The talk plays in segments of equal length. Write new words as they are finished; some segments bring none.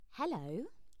Hello,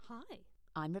 Hi.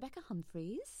 I'm Rebecca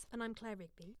Humphreys. And I'm Claire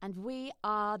Rigby. And we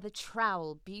are the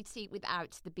Trowel, Beauty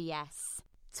Without the BS.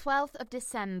 12th of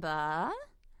December,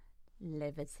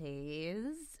 Liberties.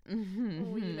 Oh,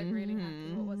 you look really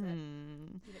happy. What was it?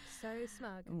 You look so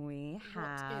smug. We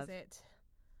have... What is it?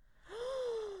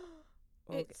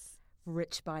 It's...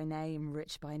 Rich by name,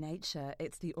 rich by nature.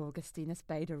 It's the Augustinus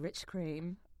Bader Rich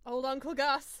Cream. Old Uncle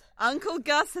Gus. Uncle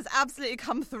Gus has absolutely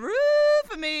come through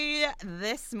for me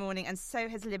this morning, and so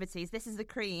has Liberties. This is the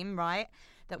cream, right,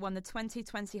 that won the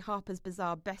 2020 Harper's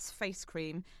Bazaar Best Face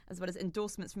Cream, as well as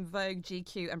endorsements from Vogue,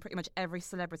 GQ, and pretty much every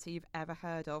celebrity you've ever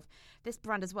heard of. This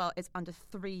brand as well is under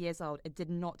 3 years old. It did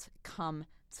not come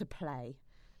to play,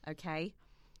 okay?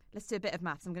 Let's do a bit of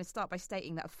maths. I'm going to start by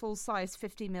stating that a full-size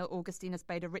 50ml Augustinus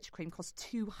Bader Rich Cream costs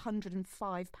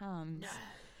 £205. No.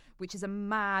 Which is a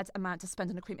mad amount to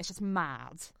spend on a cream. It's just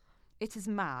mad. It is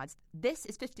mad. This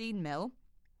is 15ml,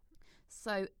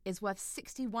 so is worth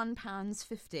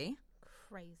 £61.50.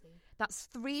 Crazy. That's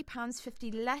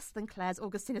 £3.50 less than Claire's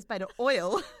Augustinus Bader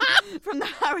oil from the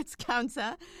Harrods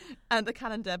counter and the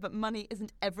calendar. But money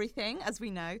isn't everything, as we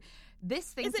know.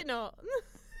 This thing Is it not?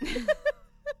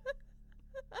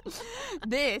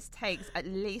 This takes at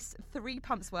least 3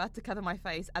 pumps worth to cover my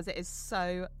face, as it is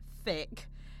so thick.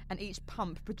 And each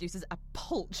pump produces a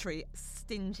paltry,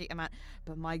 stingy amount.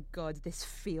 But my God, this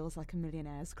feels like a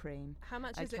millionaire's cream. How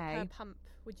much is it per pump,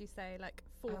 would you say? Like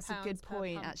 £4 That's a good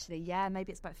point, actually. Yeah,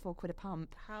 maybe it's about £4 a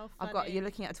pump. How funny. You're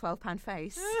looking at a £12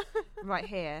 face right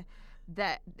here.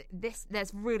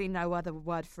 There's really no other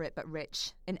word for it but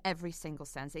rich in every single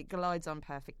sense. It glides on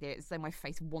perfectly. It's as though my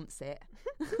face wants it,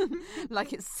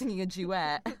 like it's singing a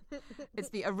duet. It's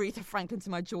the Aretha Franklin to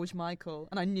my George Michael,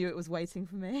 and I knew it was waiting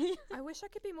for me. I wish I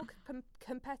could be more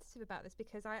competitive about this,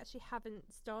 because I actually haven't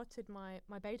started my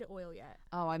Bader oil yet.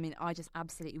 Oh, I mean, I just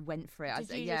absolutely went for it.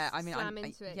 Slam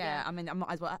into it? Yeah, I mean, I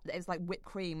might as well. It's like whipped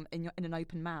cream in an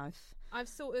open mouth. I've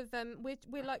sort of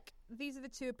we're like, these are the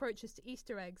two approaches to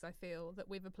Easter eggs, I feel, that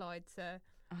we've applied to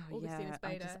Augustinus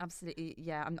Bader. I just absolutely,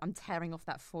 I'm tearing off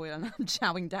that foil and I'm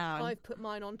chowing down. I've put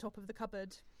mine on top of the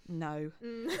cupboard. No.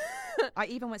 I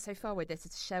even went so far with this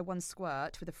as to share one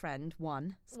squirt with a friend,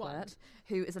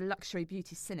 who is a luxury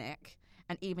beauty cynic,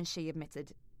 and even she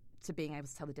admitted to being able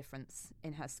to tell the difference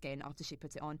in her skin after she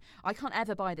put it on. I can't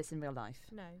ever buy this in real life.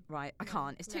 No. Right? I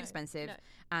can't. It's too expensive. No.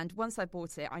 And once I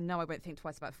bought it, I know I won't think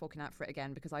twice about forking out for it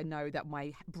again, because I know that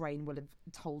my brain will have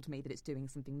told me that it's doing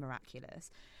something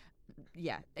miraculous.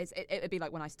 Yeah, it would be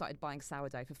like when I started buying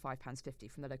sourdough for £5.50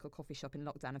 from the local coffee shop in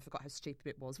lockdown and forgot how stupid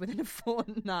it was within a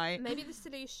fortnight. Maybe the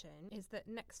solution is that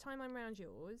next time I'm around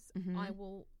yours, I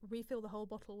will refill the whole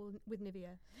bottle with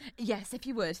Nivea. Yes, if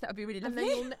you would, that would be really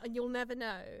lovely. And then you'll never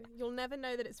know. You'll never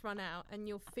know that it's run out, and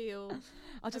you'll feel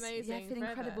amazing. Feel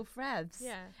incredible frebs.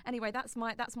 Yeah. Anyway, that's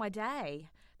my day.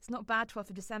 It's not bad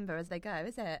 12th of December as they go,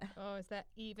 is it? Oh, is there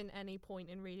even any point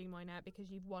in reading mine out?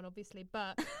 Because you've won, obviously.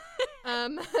 But,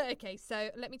 okay, so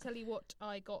let me tell you what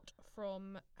I got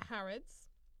from Harrods.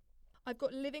 I've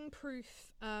got Living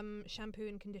Proof shampoo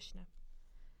and conditioner.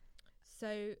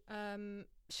 So,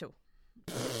 sure.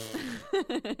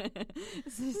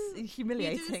 This is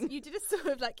humiliating. You did a sort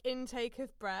of like intake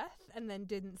of breath and then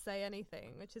didn't say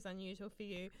anything, which is unusual for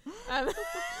you.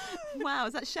 Wow,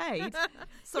 is that shade?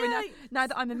 Sorry, now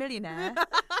that I'm a millionaire.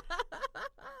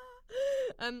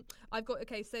 I've got,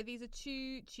 so these are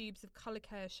 2 tubes of Colour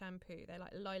Care shampoo. They're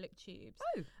like lilac tubes.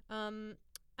 Oh.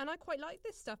 And I quite like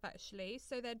this stuff, actually.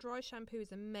 So their dry shampoo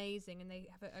is amazing, and they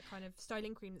have a kind of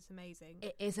styling cream that's amazing.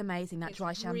 It is amazing, that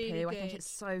dry shampoo. Really, I think it's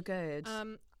so good.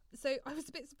 So I was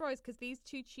a bit surprised, because these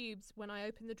 2 tubes, when I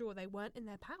opened the drawer, they weren't in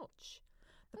their pouch.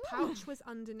 The pouch was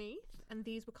underneath, and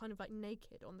these were kind of like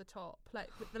naked on the top, like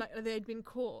they'd been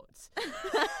caught.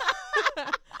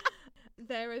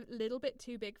 They're a little bit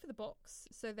too big for the box,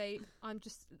 so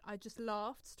I just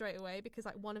laughed straight away, because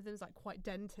like one of them's like quite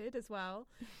dented as well.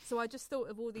 So I just thought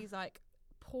of all these like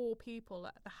poor people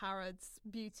at the Harrods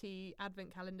Beauty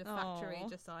Advent Calendar Factory,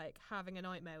 just like having a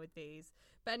nightmare with these.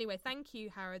 But anyway, thank you,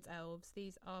 Harrods elves.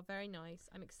 These are very nice.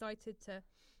 I'm excited to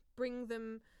bring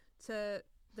them to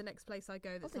the next place I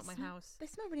go that's not my house. They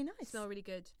smell really nice. They smell really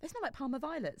good. They smell like Parma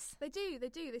violets. They do.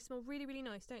 They smell really, really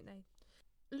nice, don't they?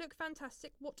 Look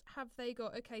fantastic. What have they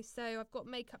got? Okay, so I've got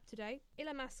makeup today.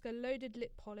 Illamasqua Loaded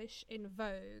Lip Polish in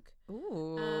Vogue.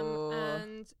 Ooh.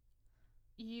 And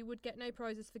you would get no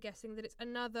prizes for guessing that it's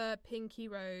another pinky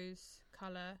rose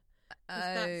colour.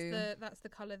 That's the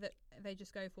colour that they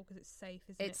just go for because it's safe,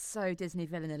 isn't it? It's so Disney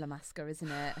villain Illamasqua,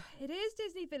 isn't it? It is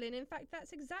Disney villain. In fact,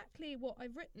 that's exactly what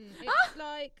I've written. It's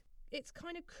like, it's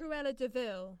kind of Cruella de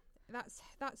Vil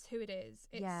that's who it is.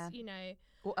 It's, Yeah. you know,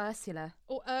 Or Ursula.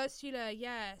 or Ursula.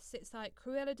 Yes, it's like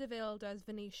Cruella de Vil does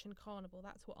Venetian Carnival.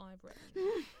 That's what I've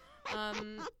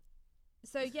written.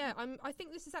 So yeah, I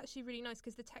think this is actually really nice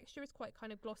because the texture is quite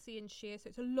kind of glossy and sheer, so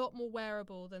it's a lot more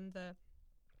wearable than the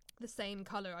same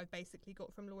colour I've basically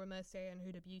got from Laura Mercier and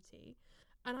Huda Beauty.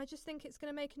 And I just think it's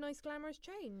going to make a nice glamorous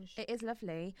change. It is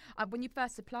lovely. When you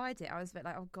first applied it, I was a bit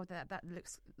like, oh god, that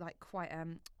looks like quite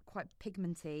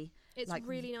pigmenty. It's like,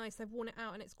 really nice. I've worn it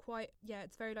out and it's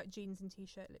it's very like jeans and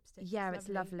t-shirt lipstick. Yeah, it's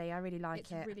lovely. I really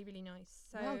like it. It's really, really nice.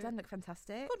 So, well done, look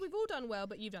fantastic. God, we've all done well,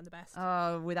 but you've done the best.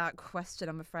 Oh, without question,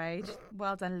 I'm afraid.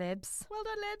 Well done, Libs. Well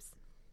done, Libs.